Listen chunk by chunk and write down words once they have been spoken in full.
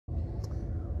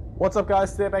What's up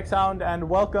guys, Stayback Sound, and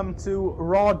welcome to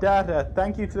Raw Data.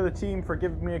 Thank you to the team for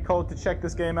giving me a code to check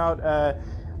this game out.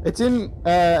 It's in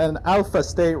an alpha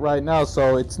state right now,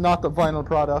 so it's not the final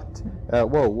product.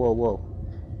 Whoa.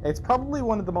 It's probably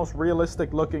one of the most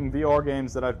realistic looking VR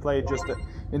games that I've played, just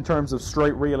in terms of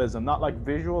straight realism. Not like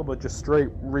visual, but just straight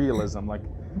realism. Like,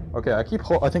 okay, I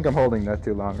think I'm holding that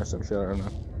too long or some shit, I don't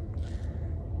know.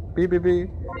 Beep.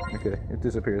 Okay, it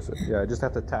disappears. Yeah, I just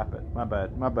have to tap it. My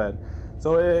bad.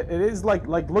 So it is like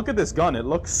look at this gun. It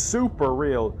looks super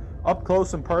real. Up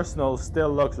close and personal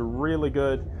still looks really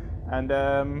good. And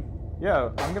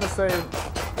yeah, I'm gonna say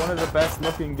one of the best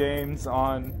looking games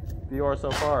on VR so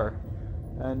far.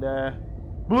 And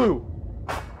blue.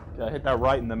 Okay, I hit that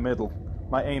right in the middle.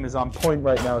 My aim is on point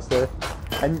right now, sir.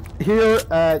 And here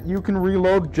you can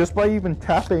reload just by even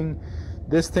tapping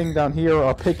this thing down here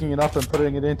or picking it up and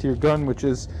putting it into your gun, which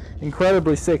is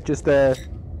incredibly sick. Just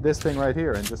this thing right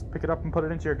here, and just pick it up and put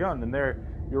it into your gun, and there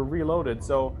you're reloaded.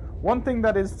 So one thing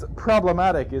that is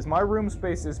problematic is my room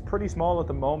space is pretty small at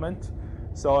the moment,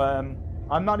 so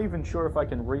I'm not even sure if I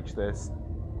can reach this.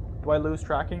 Do I lose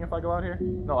tracking if I go out here?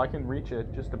 No, I can reach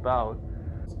it just about.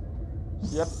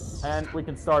 Yep, and we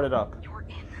can start it up. You're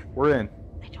in. We're in.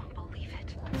 I don't believe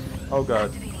it. Oh god.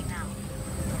 Activating now.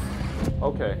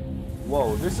 Okay.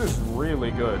 Whoa, this is really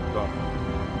good, but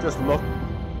just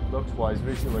looks-wise,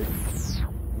 visually.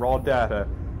 Raw data.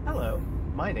 Hello,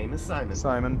 my name is Simon.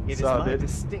 It is my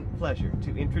distinct pleasure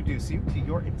to introduce you to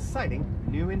your exciting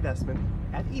new investment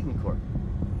at Eden Corp.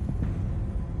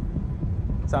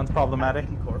 Sounds problematic.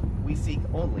 At Eden Corp, we seek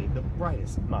only the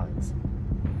brightest minds.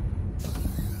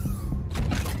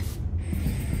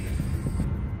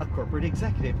 A corporate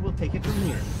executive will take it from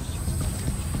here.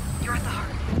 You're at the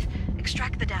heart of it.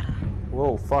 Extract the data.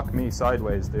 Whoa, fuck me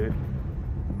sideways, dude.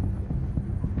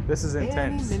 This is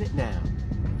intense. Any minute now.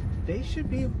 They should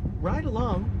be right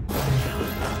along.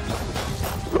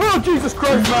 Oh, Jesus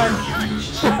Christ, man!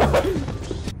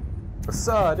 What's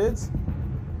up, dudes?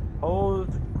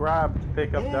 Hold, grab to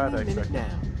pick up data.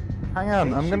 Now. Hang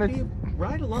on, I'm gonna be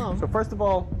right along. So first of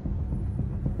all,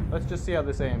 let's just see how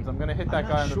this aims. I'm gonna hit that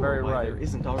guy on the very right. There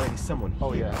isn't already someone here.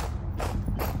 Oh yeah.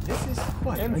 This is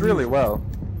quite aims unusual. really well.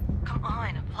 Come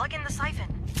on, plug in the siphon.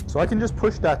 So I can just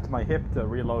push that to my hip to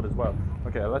reload as well.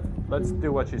 Okay, let's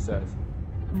do what she says.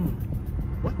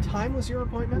 What time was your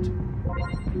appointment?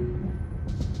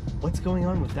 What's going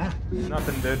on with that?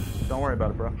 Nothing, dude. Don't worry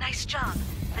about it, bro. Nice job.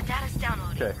 The data's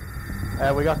downloading. Okay.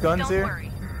 We got guns here. Don't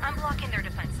worry. I'm blocking their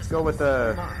defenses. Let's go with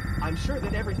the I'm sure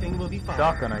that everything will be fine.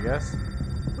 shotgun, I guess.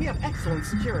 We have excellent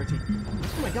security.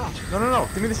 Oh my gosh. No.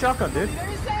 Give me the shotgun, dude.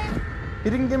 He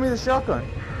didn't give me the shotgun.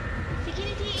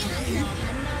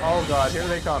 Oh god, here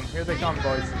they come. Here they come,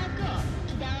 boys.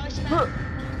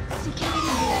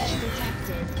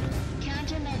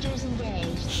 Countermeasures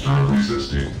engaged. Start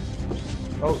resisting.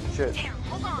 Oh shit. Here,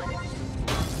 hold on.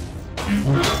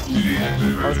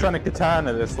 I was trying to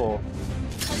katana this fool.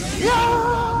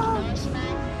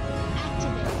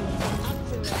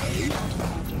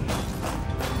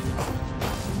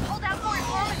 Hold out for as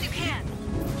long as you can.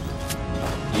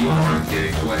 You aren't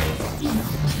getting away.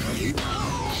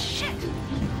 Shit.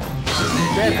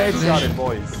 Dead headshotted,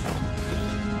 boys.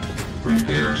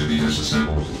 Prepare to be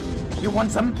disassembled. You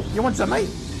want some? You want some, mate?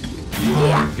 You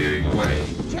aren't getting away.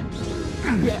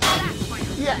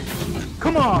 Yeah.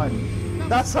 Come on.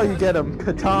 That's how you get them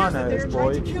katanas,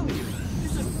 boy. To kill you.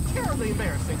 This is terribly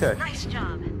embarrassing. Okay. Nice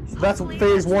job. So that's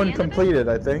phase one completed,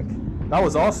 I think. That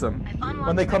was awesome.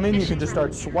 When they come in, you can just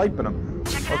start swiping them.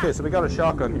 Okay, so we got a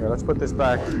shotgun here. Let's put this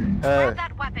back. Grab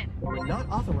that weapon. We're not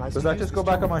authorized Does to that use just go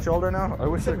this back on my tool. shoulder now? I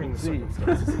wish I could see.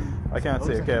 I can't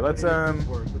see. Okay, let's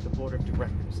Word with the board of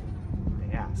directors.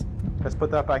 They ask. let's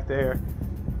put that back there,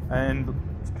 and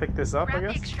let's pick this up, I Grab the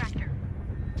guess. extractor.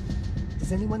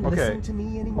 Does anyone Okay. listen to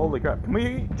me anymore? Holy crap! Can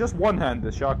we just one-hand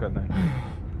this shotgun then?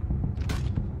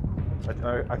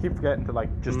 I keep forgetting to like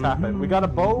just tap it. We got a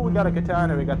bow, we got a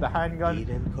katana, we got the handgun,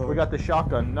 we got the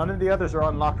shotgun. None of the others are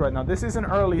unlocked right now. This is an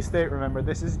early state, remember.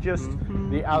 This is just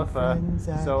the alpha,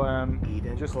 so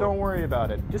just don't worry about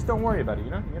it. Just don't worry about it.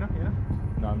 You know.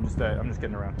 No, I'm just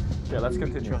getting around. Yeah, let's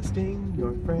continue. Trusting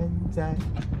your friends at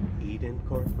Eden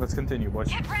Corp. Let's continue, boys.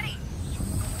 Get ready.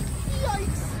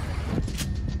 Yikes!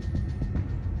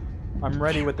 I'm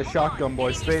ready with the shotgun,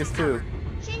 boys. Phase 2.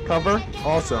 Cover,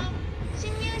 awesome.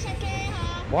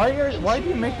 Why do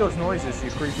you make those noises, you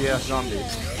creepy ass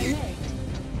zombies?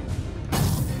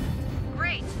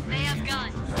 Great. They have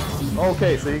guns.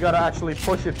 Okay, so you gotta actually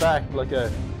push it back like a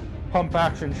pump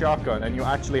action shotgun, and you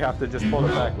actually have to just pull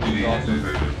it back, which is awesome.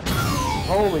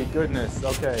 Holy goodness,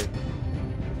 okay.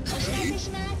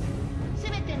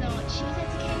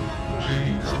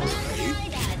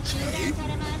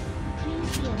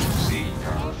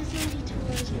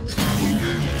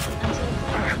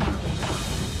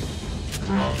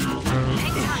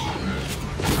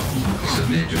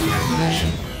 Submit to the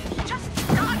activation. Just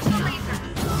dodge the laser.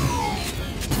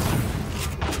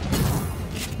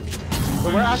 So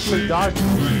we're actually dodging.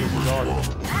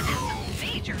 That has a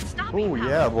major stopping Oh power.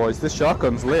 yeah, boys, this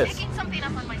shotgun's lit. Picking something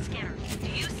up on my scanner. Do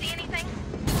you see anything?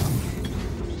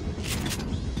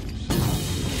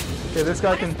 Okay, this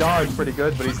guy can dodge pretty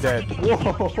good, but he's dead.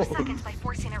 Whoa! Seconds by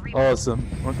forcing a rebound. Awesome.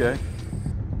 Okay.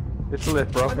 It's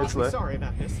lit, bro. I'm It's awfully lit. sorry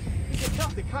about this. This is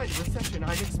not the kind of reception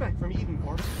I'd expect from Eden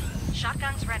Corp.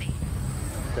 Shotgun's ready.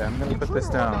 Okay, I'm gonna put this Intruder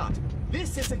or down. not,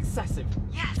 this is excessive.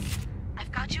 Yes.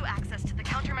 I've got you access to the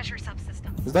countermeasure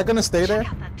subsystem. Is that gonna stay there?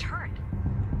 Check out that turret.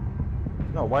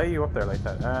 No, why are you up there like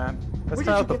that? Let's Where try did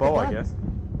out the you get bow, the I gun? guess.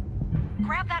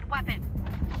 Grab that weapon.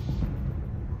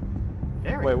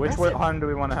 Very Wait, which impressive. hand do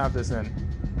we want to have this in?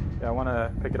 Yeah, I want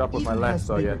to pick it up with my Eden left, has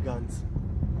so bigger yeah. guns.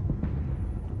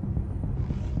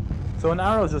 So an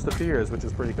arrow just appears, which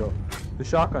is pretty cool. The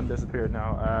shotgun disappeared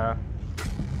now.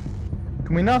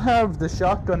 Can we not have the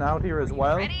shotgun out here as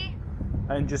well? Ready?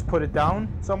 And just put it down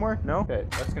somewhere? No? Okay,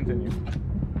 let's continue.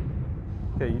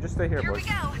 Okay, you just stay here, Here boys. we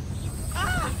go.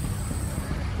 Ah!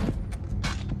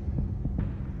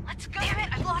 Let's go. Damn it,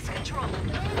 I've lost control.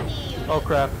 Oh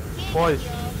crap. Boys,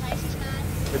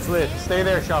 it's lit. Stay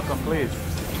there, shotgun, please.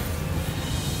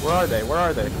 Where are they? Where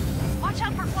are they? Watch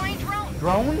out for flying drones.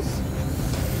 Drones?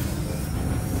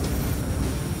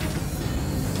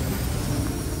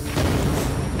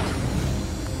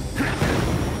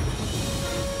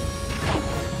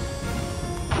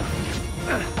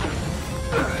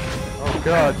 Oh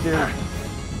god, dude.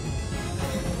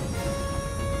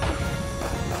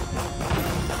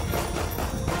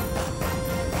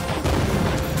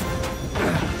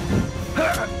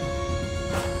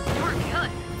 You're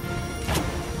good.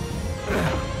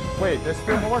 Wait, there's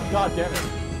still more? God damn it.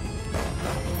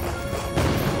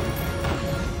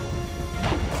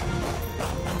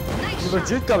 Nice You shot.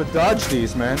 legit gotta dodge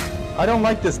these, man. I don't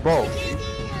like this bow.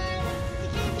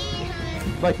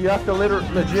 Like, you have to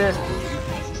legit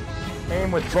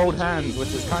aim with both hands,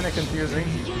 which is kind of confusing.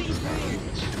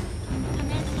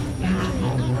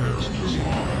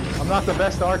 I'm not the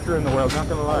best archer in the world, not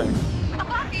gonna lie.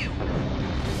 Above you.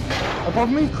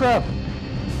 Above me, crap!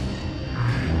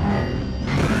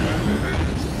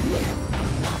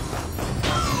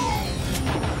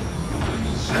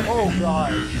 Oh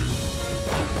god.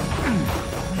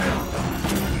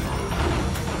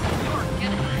 You're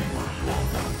good.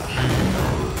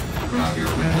 Drop your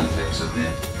weapon and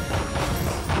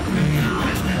submit.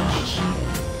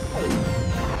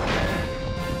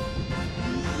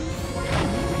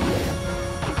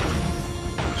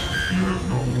 You have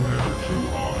nowhere to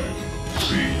hide.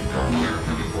 See, we're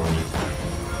coming for you.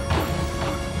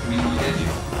 We will get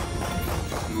you.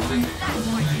 Moving to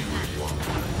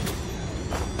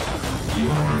you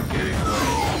aren't getting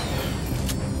away.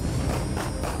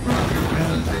 Drop your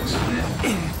weapon and submit.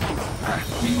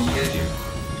 We will get you.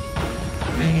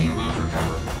 Making a move for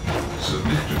cover.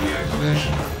 Submit to the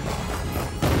activation.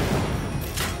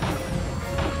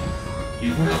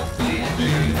 You will be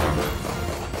entering cover.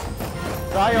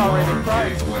 Die already,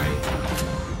 die!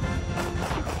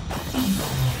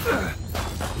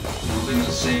 Moving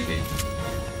to safety.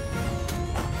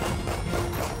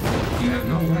 You have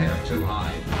nowhere to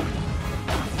hide.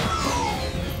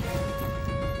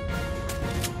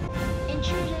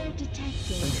 Intruder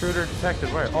detected. Intruder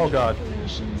detected, where? Oh god.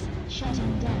 Operations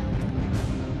shutting down.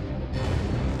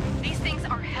 These things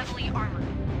are heavily armored.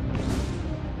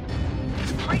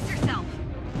 Brace yourself.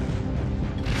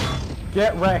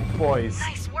 Get wrecked, boys.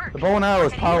 Nice work. The bow and arrow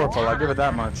is Okay, powerful, I'll give it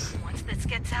that much. Once this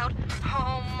gets out,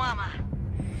 oh mama.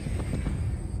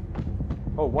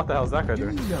 Oh, what the hell is that guy Do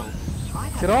you doing? know? I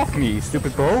have Get off me,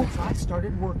 stupid bow! since I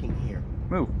started working here.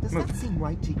 Move, Does move. that seem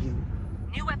right to you?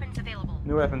 New weapons available.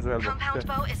 New weapons available. Compound Okay.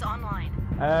 bow is online.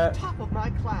 Top of my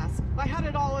class. I had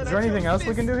it all in. Is there anything else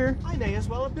we can do here? I may as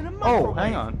well have been a Oh, microwave.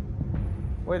 hang on.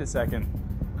 Wait a second.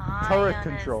 Turret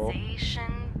control.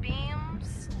 Ionization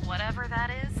beams, whatever that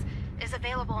is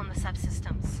available in the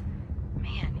subsystems.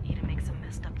 Man, Eden makes some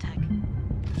messed up tech.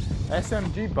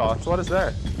 SMG bots, what is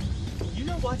that? You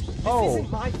know what? This Oh, isn't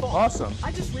my fault. awesome.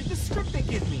 I just read the script they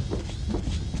give me.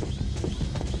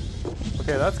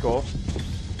 Okay, that's cool.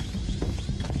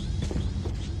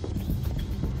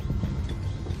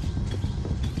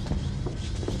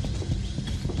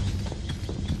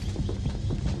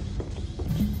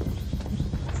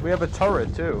 So we have a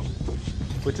turret too,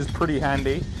 which is pretty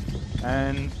handy.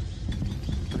 And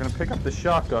we're gonna pick up the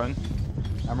shotgun.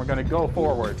 And we're gonna go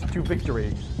forward to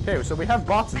victory. Okay, so we have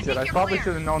bots and shit. I probably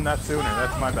should have known that sooner.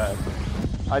 That's my bad.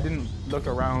 I didn't look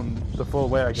around the full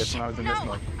way, I guess, when I was in this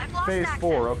mode. Phase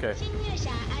 4, okay.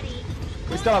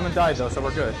 We still haven't died though, so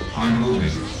we're good. I'm moving.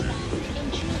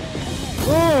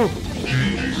 Oh!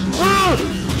 Oh!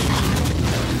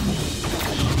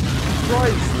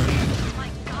 Christ! Oh my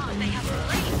god, they have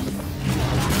brains.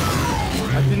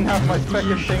 I didn't have my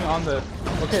second thing on the...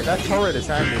 Okay, that turret is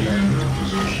handy then.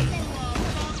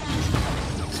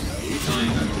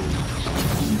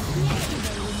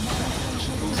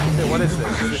 Okay, what is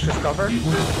this? Is this just cover? Taking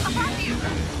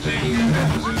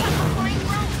that position.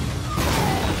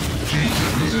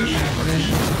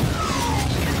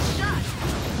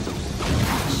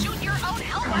 Shoot your own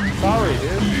helper. Sorry,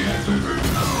 dude.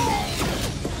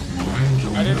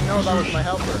 I didn't know that was my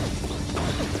helper.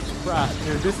 Crap,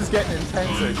 dude, this is getting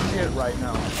intense as shit right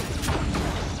now.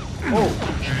 Oh.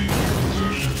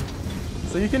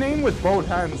 So you can aim with both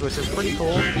hands, which is pretty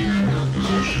cool.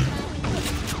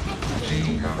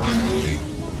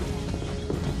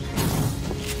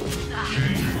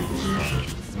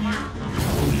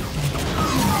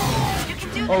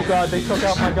 Oh god, they took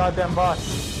out my goddamn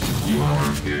bots.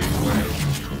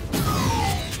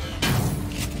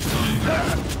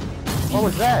 What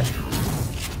was that?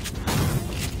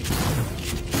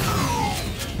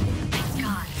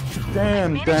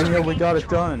 Damn, Daniel, we got it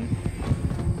done.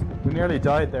 We nearly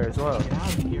died there as well.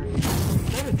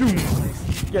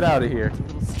 Get out of here. It's a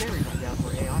little scary right now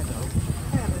for AI, though.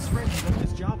 I have this friend who left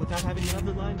his job without having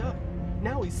another lined up.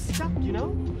 Now he's stuck, you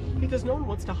know? Because no one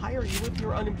wants to hire you if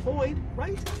you're unemployed,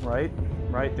 right? Right,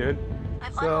 dude.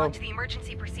 I've unlocked the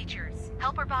emergency procedures.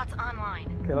 Helper bots online.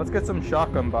 Okay, let's get some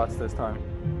shotgun bots this time.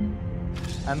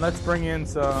 And let's bring in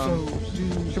some...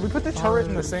 Should we put the turret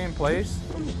in the same place?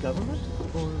 From the government?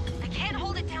 Or... I can't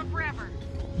hold it down forever.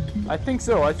 I think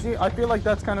so. I feel like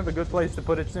that's kind of a good place to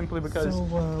put it simply because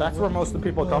that's where most of the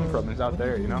people come from, is out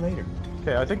there, you know?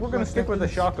 Okay, I think we're going to stick with the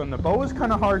shotgun. The bow is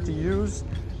kind of hard to use,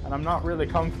 and I'm not really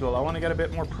comfortable. I want to get a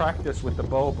bit more practice with the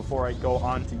bow before I go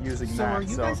on to using So that. are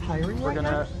you guys hiring we're right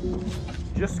gonna now?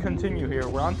 just continue here.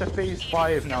 We're on to phase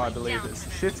 5 now, I believe. This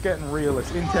shit's getting real.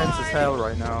 It's intense as hell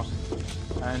right now.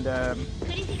 And,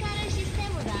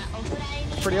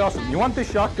 pretty awesome. You want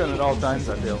this shotgun at all times,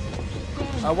 I feel.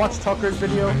 I watched Tucker's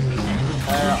video. The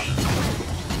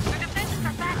defenses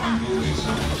are back up.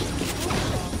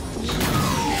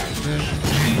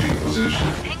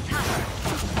 Hang tight.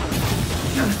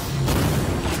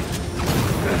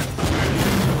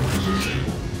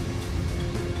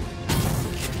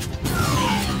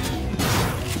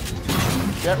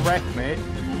 Get wrecked, mate.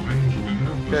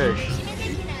 Okay.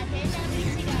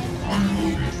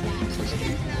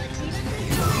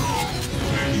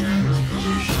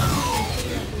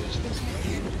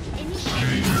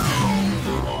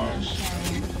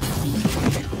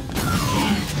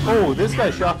 Oh, this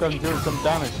guy's shotgun doing some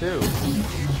damage too.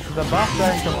 The bots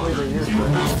aren't completely useless.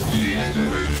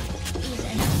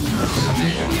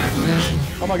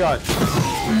 Oh my god.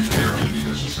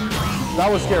 That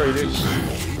was scary, dude.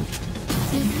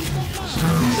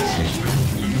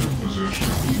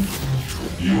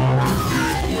 You are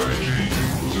getting away.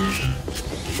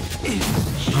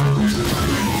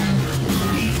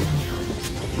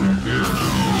 Prepare to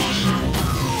disassemble.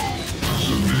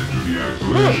 Submit to the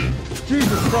activation.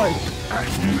 Jesus Christ.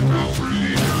 Now for the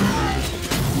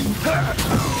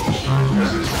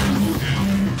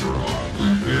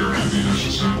prepare to be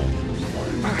disassembled.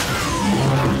 You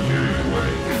are getting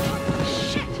away.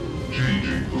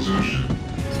 Changing position.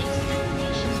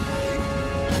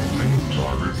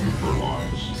 Target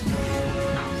neutralized.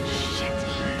 Shit.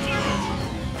 Damn it.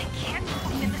 I can't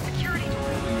open the security door. I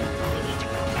need to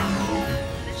go down.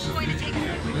 This is going to take a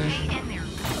minute to get in there.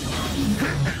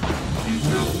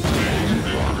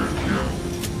 Target killed.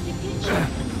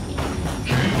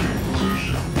 Changing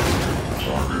position.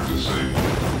 Target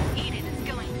disabled. Eden is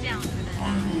going down for this.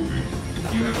 Unmoving.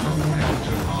 You have no way to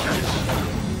hide.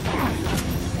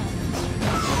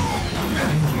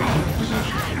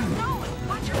 No!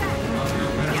 Watch your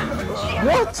back!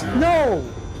 What? No!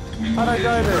 How'd I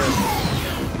die there?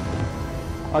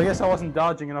 I guess I wasn't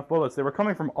dodging enough bullets. They were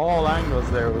coming from all angles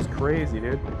there. It was crazy,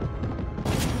 dude.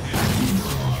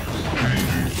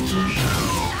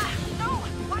 No!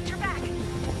 Watch your back!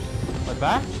 My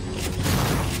back?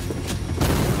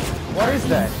 What is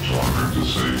that?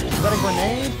 Is that a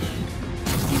grenade?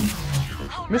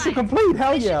 Mission complete!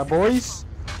 Hell yeah, boys!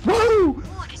 Woo!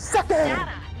 Look at Suck that it!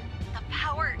 data! The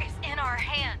power is in our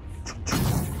hands.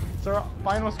 So our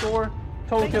final score,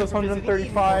 Total kills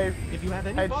 135. If you have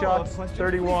any follow-up Headshots questions,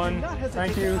 31. please do not hesitate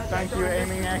Thank to you, contact thank you. our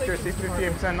Aiming investor accuracy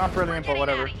relations 58%. Not brilliant, but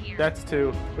whatever. That's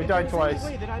 2. We If died there is any twice.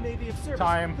 way that I may be of service,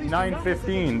 Time please do not hesitate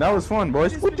 9:15. to That was fun,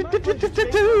 boys. It has been my pleasure to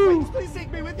make your acquaintance. Please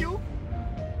take me with you.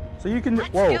 So you can. Let's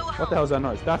Whoa! go What home. the hell's that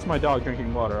noise? That's my dog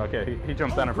drinking water. Okay, he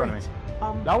jumped down in front of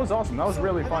me. That was awesome. That was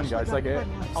really fun, guys. Like,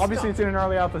 obviously it's in an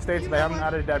early alpha state, so they haven't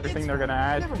added everything they're gonna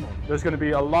add. There's gonna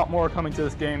be a lot more coming to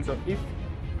this game. So if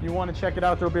you want to check it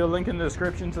out, there'll be a link in the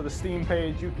description to the Steam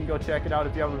page. You can go check it out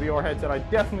if you have a VR headset. I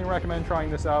definitely recommend trying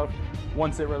this out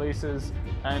once it releases.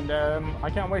 And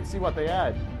I can't wait to see what they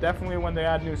add. Definitely when they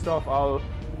add new stuff, I'll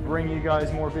bring you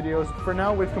guys more videos. For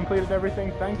now, we've completed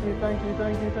everything. Thank you, thank you,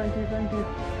 thank you, thank you, thank you.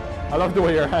 I love the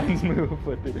way your hands move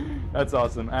with it. That's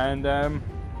awesome. And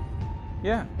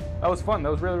yeah, that was fun.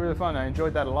 That was really, really fun. I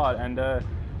enjoyed that a lot. And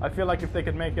I feel like if they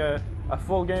could make a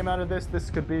full game out of this, this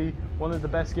could be one of the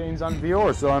best games on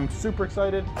VR. So I'm super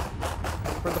excited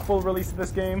for the full release of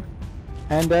this game.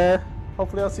 And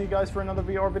hopefully I'll see you guys for another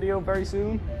VR video very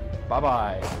soon.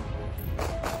 Bye-bye.